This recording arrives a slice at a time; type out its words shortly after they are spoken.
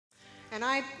And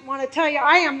I want to tell you,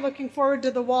 I am looking forward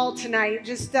to the wall tonight.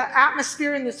 Just the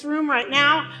atmosphere in this room right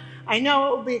now, I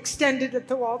know it will be extended at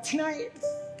the wall tonight.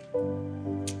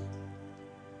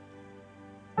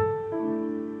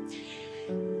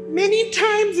 Many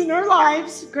times in our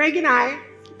lives, Greg and I,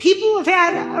 people have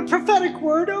had a prophetic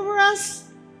word over us.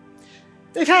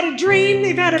 They've had a dream,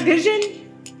 they've had a vision.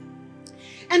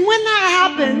 And when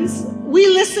that happens, we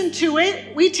listen to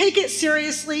it, we take it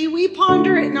seriously, we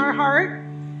ponder it in our heart.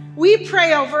 We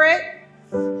pray over it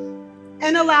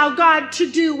and allow God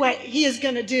to do what he is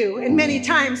going to do. And many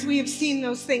times we have seen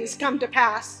those things come to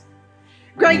pass.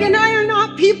 Greg and I are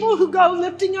not people who go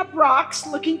lifting up rocks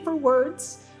looking for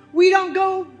words. We don't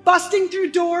go busting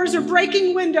through doors or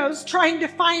breaking windows trying to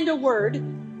find a word.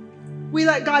 We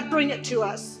let God bring it to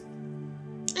us.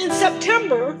 In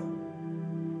September,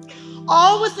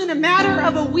 all within a matter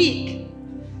of a week,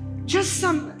 just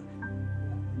some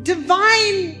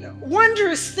divine,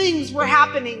 wondrous things were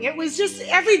happening. It was just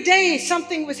every day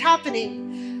something was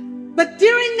happening. But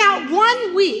during that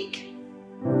 1 week,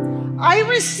 I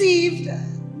received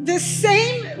the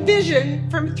same vision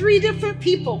from 3 different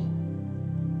people.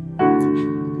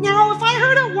 Now, if I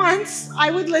heard it once, I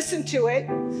would listen to it,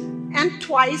 and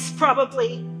twice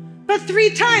probably. But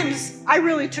 3 times, I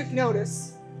really took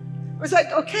notice. I was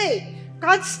like, okay,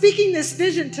 God's speaking this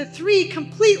vision to 3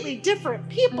 completely different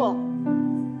people.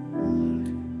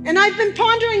 And I've been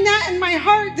pondering that in my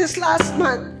heart this last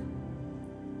month.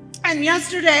 And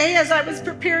yesterday, as I was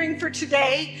preparing for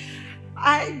today,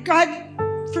 God,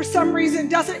 for some reason,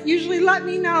 doesn't usually let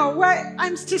me know what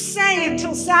I'm to say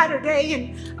until Saturday.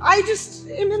 And I just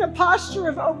am in a posture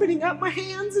of opening up my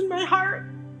hands and my heart.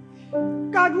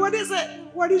 God, what is it?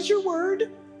 What is your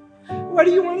word? What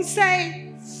do you want to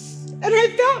say? And I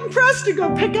felt impressed to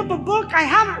go pick up a book I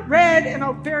haven't read in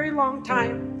a very long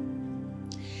time.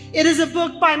 It is a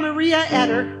book by Maria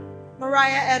Eder.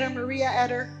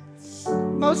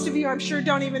 Most of you, I'm sure,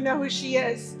 don't even know who she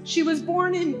is. She was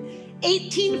born in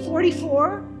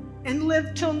 1844 and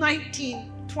lived till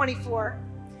 1924.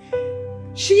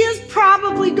 She is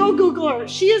probably, go Google her,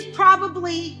 she is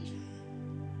probably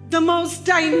the most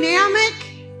dynamic,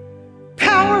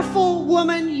 powerful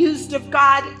woman used of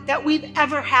God that we've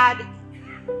ever had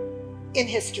in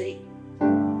history.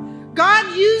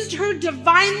 God used her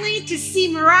divinely to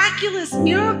see miraculous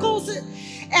miracles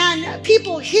and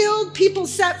people healed, people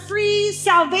set free,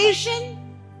 salvation.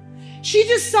 She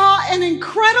just saw an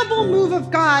incredible move of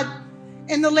God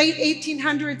in the late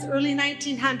 1800s, early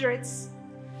 1900s.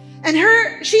 And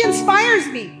she inspires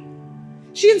me.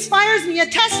 She inspires me. A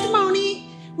testimony,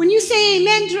 when you say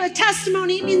amen to a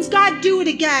testimony, it means God, do it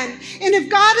again. And if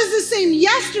God is the same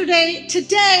yesterday,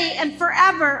 today, and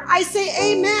forever, I say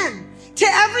amen to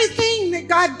everything that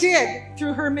God did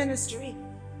through her ministry.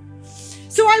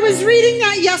 So I was reading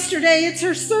that yesterday. It's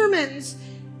her sermons.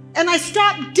 And I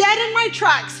stopped dead in my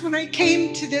tracks when I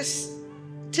came to this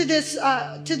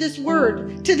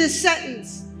word, to this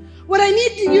sentence. What I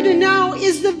need you to know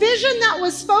is the vision that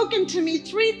was spoken to me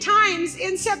 3 times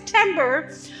in September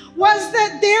was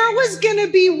that there was going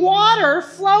to be water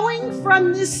flowing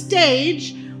from this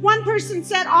stage. One person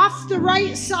said off the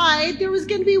right side, there was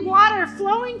going to be water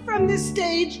flowing from this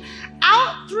stage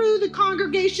out through the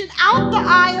congregation, out the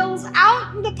aisles,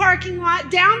 out in the parking lot,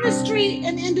 down the street,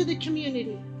 and into the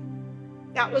community.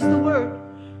 That was the word,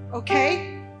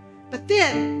 okay? But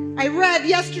then I read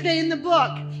yesterday in the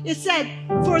book, it said,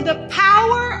 for the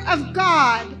power of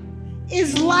God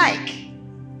is like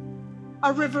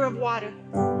a river of water.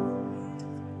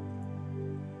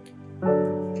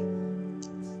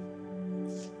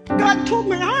 God told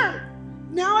my heart.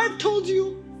 Now I've told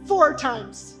you 4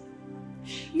 times.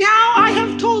 Now I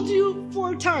have told you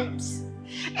 4 times.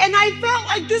 And I felt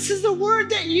like this is a word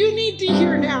that you need to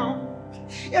hear now.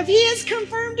 If he has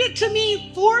confirmed it to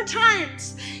me 4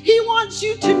 times, he wants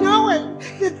you to know it,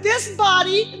 that this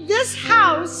body, this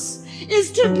house,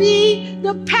 is to be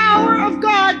the power of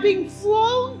God being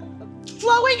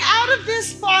flowing out of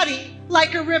this body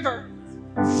like a river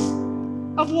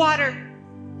of water.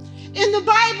 In the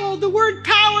Bible, the word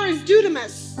power is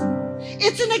dunamis.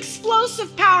 It's an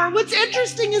explosive power. What's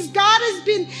interesting is God has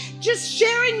been just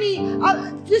sharing me,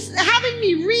 just having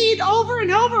me read over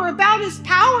and over about his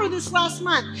power this last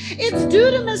month. It's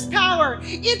dunamis power.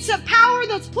 It's a power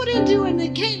that's put into a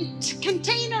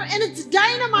container, and it's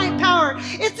dynamite power.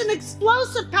 It's an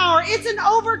explosive power. It's an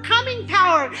overcoming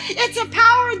power. It's a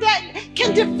power that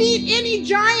can defeat any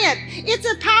giant. It's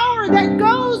a power that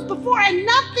goes before, and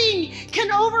nothing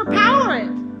can overpower it.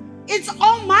 It's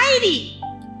almighty.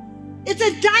 It's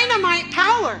a dynamite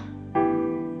power.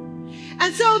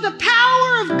 And so the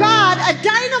power of God, a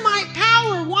dynamite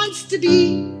power, wants to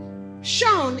be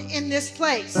shown in this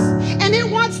place. And it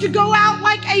wants to go out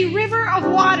like a river of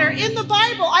water. In the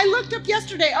Bible, I looked up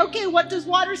yesterday, okay, what does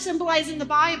water symbolize in the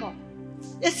Bible?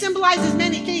 It symbolizes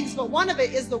many things, but one of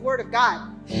it is the Word of God.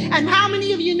 And how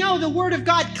many of you know the Word of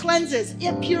God cleanses,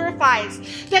 it purifies,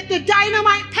 that the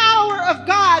dynamite power of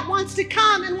God wants to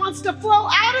come and wants to flow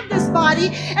out of this body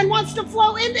and wants to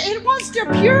flow into, it wants to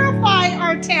purify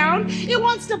our town, it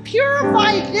wants to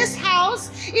purify this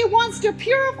house, it wants to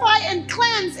purify and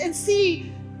cleanse and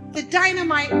see the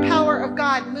dynamite power of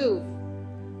God move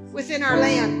within our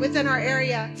land, within our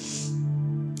area.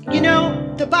 You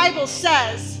know, the Bible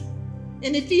says,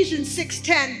 in Ephesians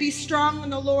 6:10, be strong in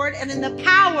the Lord and in the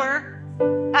power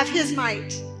of his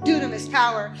might, dunamis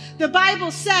power. The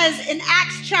Bible says in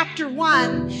Acts chapter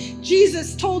 1,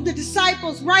 Jesus told the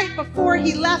disciples right before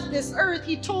he left this earth,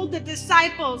 he told the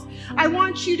disciples, I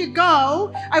want you to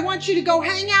go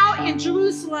hang out in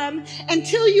Jerusalem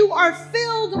until you are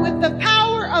filled with the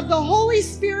power of the Holy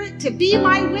Spirit to be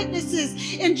my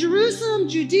witnesses in Jerusalem,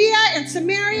 Judea, and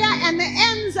Samaria, and the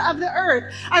ends of the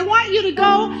earth. I want you to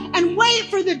go and wait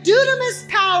for the dunamis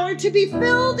power to be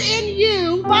filled in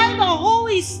you by the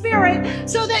Holy Spirit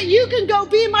so that you can go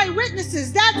be my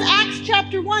witnesses. That's Acts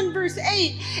chapter 1, verse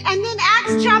 8. And then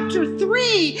Acts chapter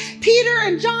 3, Peter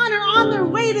and John are on their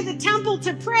way to the temple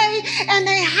to pray, and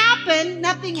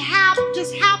nothing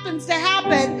just happens to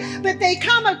happen, but they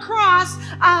come across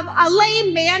a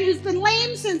lame man who's been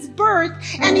lame since birth,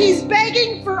 and he's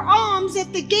begging for alms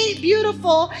at the gate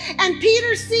beautiful, and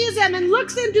Peter sees him and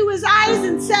looks into his eyes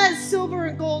and says, silver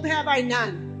and gold have I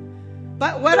none,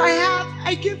 but what I have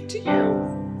I give to you.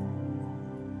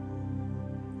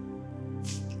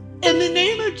 In the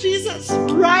name of Jesus,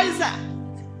 rise up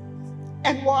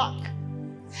and walk.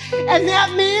 And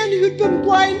that man who'd been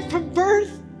blind from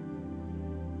birth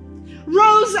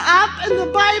rose up, and the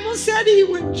Bible said he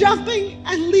went jumping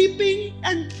and leaping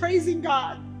and praising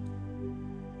God.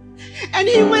 And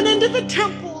he went into the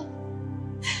temple,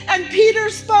 and Peter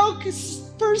spoke his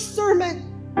first sermon.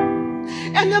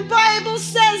 And the Bible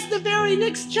says the very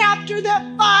next chapter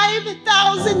that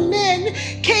 5,000 men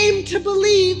came to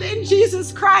believe in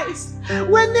Jesus Christ.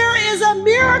 When there is a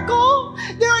miracle,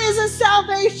 there is a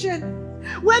salvation.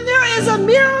 When there is a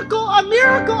miracle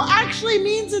actually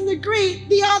means in the Greek,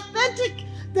 the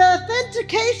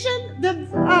authentication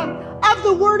of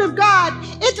the Word of God.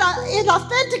 It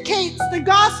authenticates the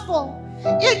gospel.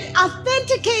 It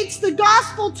authenticates the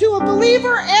gospel to a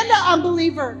believer and an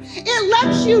unbeliever. It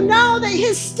lets you know that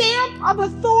his stamp of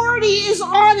authority is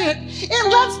on it.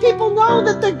 It lets people know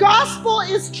that the gospel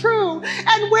is true.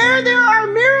 And where there are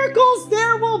miracles,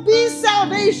 there will be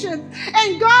salvation.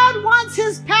 And God wants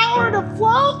his power to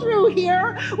flow through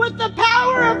here with the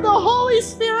power of the Holy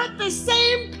Spirit, the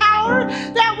same power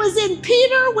that was in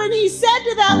Peter when he said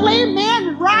to that lame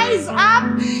man, rise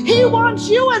up. He wants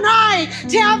you and I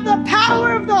to have the power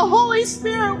of the Holy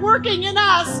Spirit working in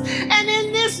us. And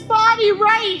in this body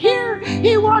right here,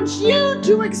 he wants you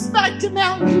to expect a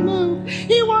mountain to move.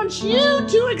 He wants you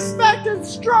to expect a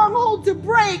stronghold to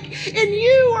break in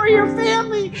you or your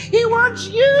family. He wants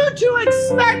you to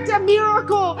expect a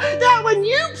miracle, that when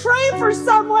you pray for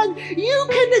someone, you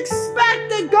can expect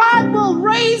that God will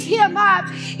raise him up.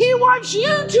 He wants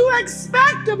you to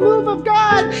expect a move of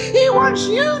God. He wants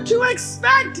you to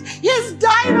expect his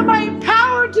dynamite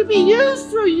power to be used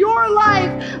through your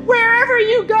life wherever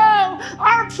you go.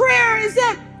 Our prayer is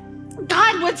that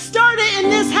God would start it in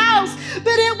this house,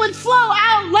 but it would flow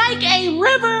out like a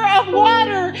river of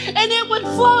water, and it would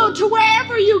flow to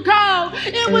wherever you go.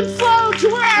 It would flow to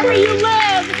wherever you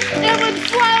live. It would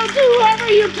flow to whoever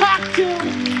you talk to.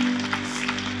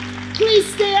 Please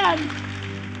stand.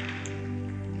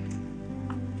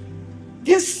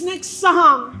 This next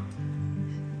song,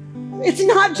 it's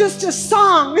not just a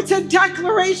song, it's a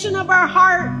declaration of our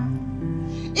heart.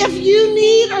 If you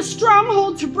need a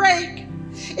stronghold to break,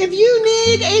 if you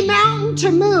need a mountain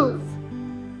to move,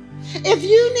 if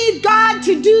you need God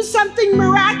to do something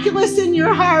miraculous in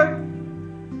your heart,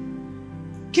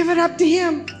 give it up to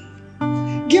him.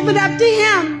 Give it up to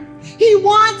him. He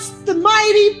wants the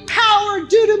mighty power,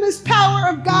 dunamis power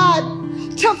of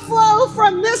God to flow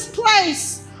from this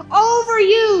place over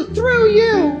you, through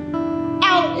you,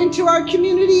 out into our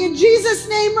community. In Jesus'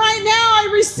 name right now, I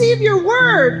receive your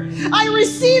word. I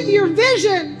receive your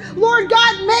vision. Lord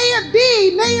God, may it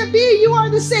be you are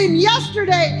the same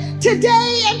yesterday,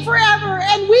 today, and forever.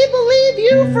 And we believe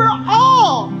you for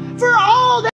all that